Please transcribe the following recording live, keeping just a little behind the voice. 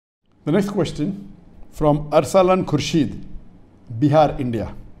The next question from Arsalan Khurshid, Bihar,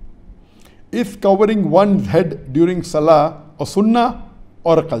 India. Is covering one's head during Salah a Sunnah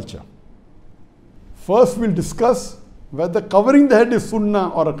or a culture? First we'll discuss whether covering the head is Sunnah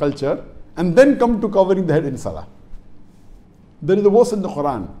or a culture, and then come to covering the head in Salah. There is a verse in the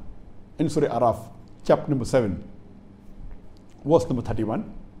Quran, in Surah Araf, chapter number 7, verse number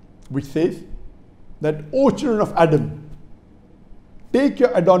 31, which says that, O children of Adam, take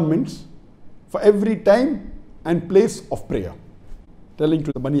your adornments for every time and place of prayer. Telling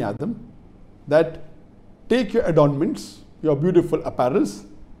to the Bani Adam that take your adornments, your beautiful apparels,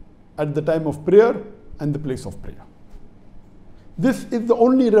 at the time of prayer and the place of prayer. This is the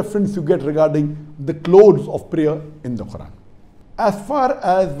only reference you get regarding the clothes of prayer in the Quran. As far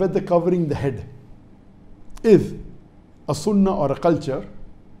as whether covering the head is a sunnah or a culture,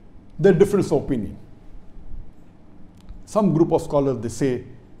 there are difference of opinion. Some group of scholars, they say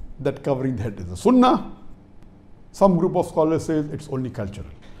that covering the head is a sunnah. Some group of scholars say it's only cultural.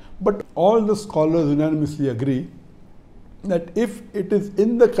 But all the scholars unanimously agree that if it is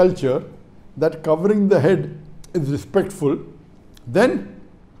in the culture that covering the head is respectful, then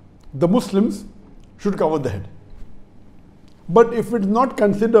the Muslims should cover the head. But if it's not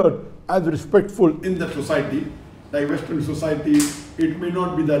considered as respectful in that society, like Western society, it may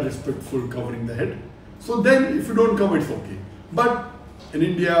not be that respectful covering the head. So then if you don't cover, it's okay. But in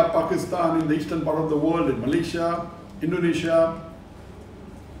India, Pakistan, in the eastern part of the world, in Malaysia, Indonesia,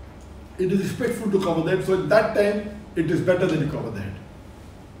 it is respectful to cover the head. So at that time, it is better than you cover the head.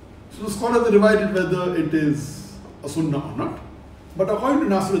 So the scholars are divided whether it is a sunnah or not. But according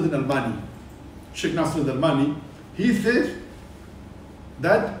to Nasruddin Albani, Sheikh Nasruddin Albani, he says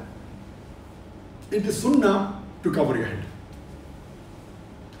that it is sunnah to cover your head.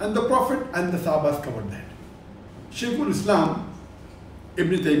 And the Prophet and the Sahabas covered the head. Shaykhul Islam,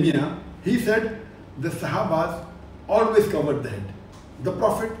 Ibn Taymiyyah, he said the Sahabas always covered the head. The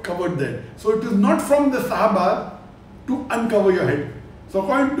Prophet covered the head. So it is not from the Sahaba to uncover your head. So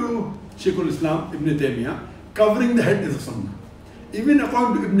according to Shaykhul Islam, Ibn Taymiyyah, covering the head is a sunnah. Even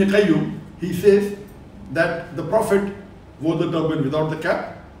according to Ibn Qayyum, he says that the Prophet wore the turban without the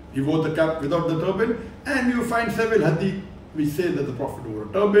cap, he wore the cap without the turban, and you find several hadith which say that the Prophet wore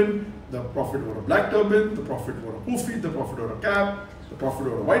a turban, the Prophet wore a black turban, the Prophet wore a kufi, the Prophet wore a cap, the Prophet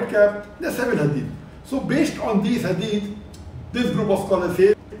wore a white cap. There are several hadith. So based on these hadith, this group of scholars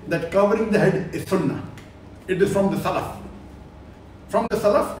say that covering the head is sunnah. It is from the Salaf. From the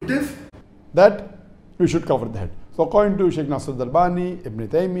Salaf, it is that we should cover the head. So according to Sheikh Nasruddin Albani, Ibn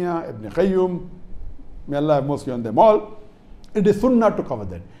Taymiyyah, Ibn Qayyum, may Allah have mercy on them all, it is sunnah to cover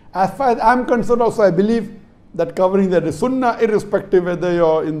the head. As far as I am concerned also, I believe that covering the head is sunnah, irrespective whether you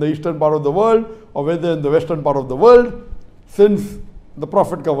are in the eastern part of the world or whether in the western part of the world. Since the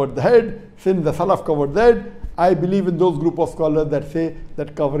Prophet covered the head, since the Salaf covered the head, I believe in those group of scholars that say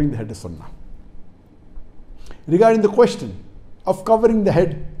that covering the head is sunnah. Regarding the question of covering the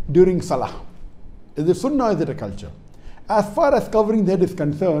head during Salah, is it sunnah or is it a culture? As far as covering the head is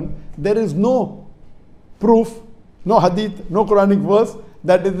concerned, there is no proof, no hadith, no Quranic verse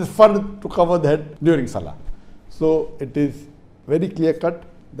that it is fard to cover the head during Salah. So it is very clear cut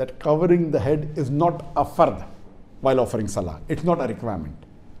that covering the head is not a fard while offering Salah. It's not a requirement.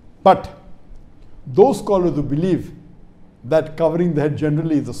 But those scholars who believe that covering the head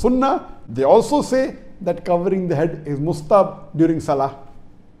generally is a sunnah, they also say that covering the head is mustab during Salah.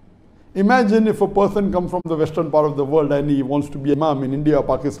 Imagine if a person comes from the western part of the world and he wants to be imam in India or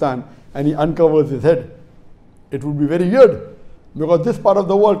Pakistan and he uncovers his head. It would be very weird, because this part of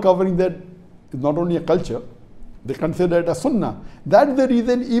the world covering the head is not only a culture, they consider it a sunnah. That's the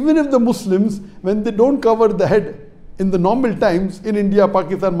reason even if the Muslims, when they don't cover the head in the normal times in India,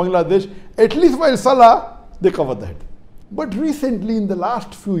 Pakistan, Bangladesh, at least while Salah, they cover the head. But recently in the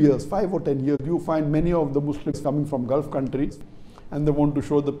last few years, 5 or 10 years, you find many of the Muslims coming from Gulf countries and they want to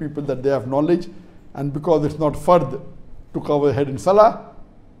show the people that they have knowledge, and because it's not fard to cover the head in Salah,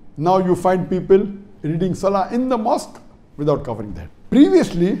 now you find people reading Salah in the mosque without covering the head.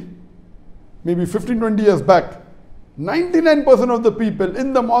 Previously, maybe 15-20 years back, 99% of the people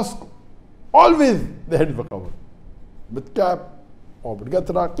in the mosque, always the heads were covered with cap or with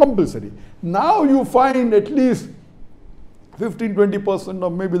gatra, compulsory. Now you find at least 15-20%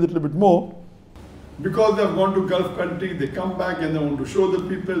 or maybe a little bit more, because they have gone to Gulf country, they come back and they want to show the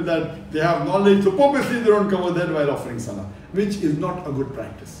people that they have knowledge, so purposely they don't cover that while offering Salah, which is not a good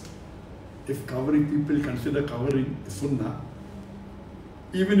practice. If covering, people consider covering is sunnah,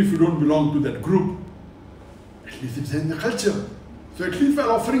 even if you don't belong to that group, at least it's in the culture. So at least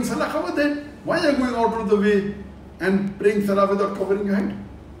while offering Salah, cover that. Why are you going out of the way and praying Salah without covering your head?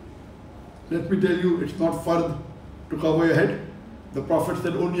 let me tell you, it's not fard to cover your head. The Prophet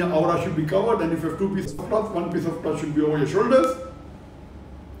said only your aura should be covered, and if you have two pieces of cloth, one piece of cloth should be over your shoulders,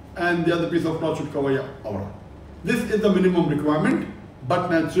 and the other piece of cloth should cover your aura. This is the minimum requirement, but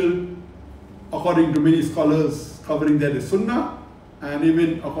natural, according to many scholars, covering that is sunnah, and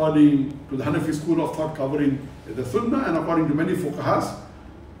even according to the Hanafi school of thought, covering is the sunnah, and according to many fuqahas.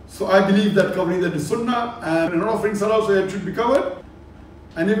 So I believe that covering that is sunnah, and when offering salah, so it should be covered.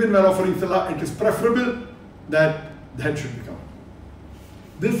 And even when offering salah, it is preferable that the head should be covered.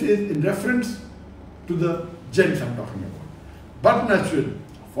 This is in reference to the gents I'm talking about. But natural,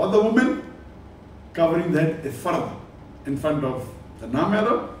 for the woman, covering the head is fard in front of the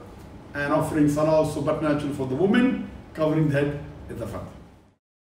na-mahram, and offering salah also but natural for the woman, covering the head is the fard.